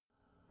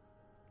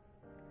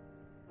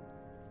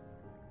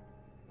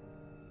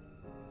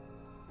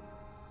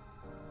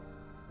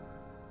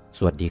ส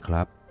วัสดีค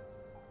รับ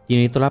ยิน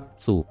ดีต้อนรับ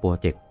สู่โปร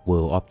เจกต์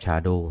World of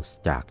Shadows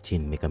จากชิ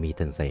นเมกามิเ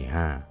ทนไซ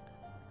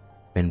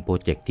5เป็นโปร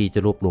เจกต์ที่จะ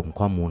รวบรวม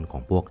ข้อมูลขอ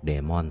งพวก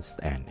Demons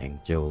and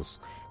Angels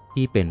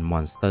ที่เป็นม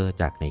อนสเตอร์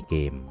จากในเก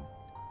ม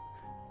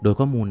โดย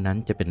ข้อมูลนั้น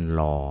จะเป็น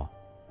ลอ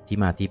ที่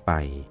มาที่ไป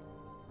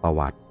ประ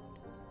วัติ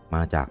ม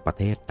าจากประ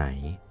เทศไหน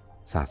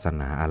ศาส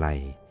นาอะไร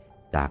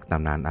จากต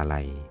ำนานอะไร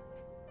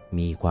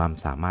มีความ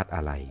สามารถอ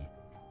ะไร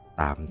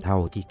ตามเท่า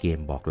ที่เกม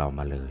บอกเรา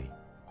มาเลย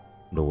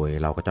โดย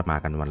เราก็จะมา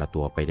กันวันละ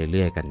ตัวไปเ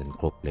รื่อยๆกันจน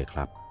ครบเลยค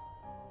รับ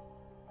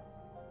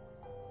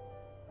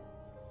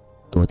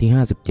ตัวที่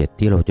57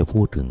ที่เราจะ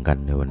พูดถึงกัน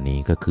ในวันนี้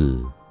ก็คือ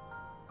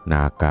น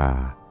ากา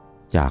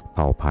จากเ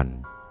ผ่าพัน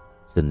ธุ์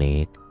สเน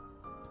ก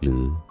หรื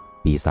อ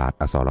ปีศาจ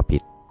อสรพิ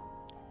ษ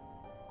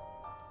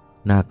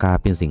นากา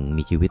เป็นสิ่ง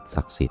มีชีวิต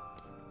ศักดิ์สิทธิ์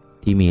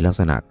ที่มีลัก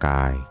ษณะก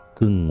ายค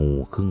รึ่งงู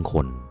ครึ่งค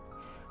น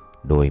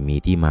โดยมี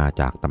ที่มา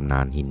จากตำนา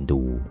นฮิน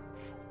ดู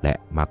และ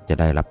มักจะ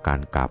ได้รับการ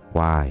กราบไห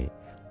ว้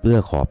เพื่อ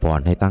ขอพร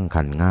ให้ตั้งค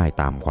รรภ์ง่าย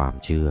ตามความ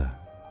เชื่อ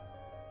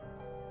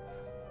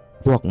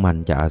พวกมัน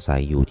จะอาศั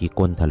ยอยู่ที่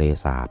ก้นทะเล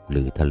สาบห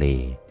รือทะเล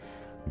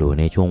โดย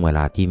ในช่วงเวล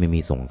าที่ไม่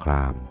มีสงคร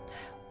าม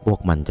พวก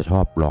มันจะช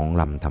อบร้อง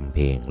รำทำเพ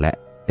ลงและ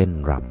เต้น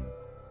ร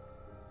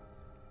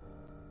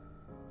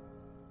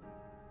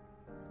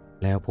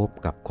ำแล้วพบ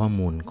กับข้อ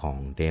มูลของ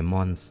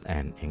Demons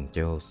and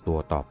Angels ตัว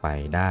ต่อไป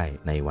ได้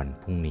ในวัน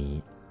พรุ่งนี้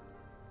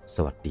ส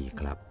วัสดี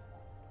ครับ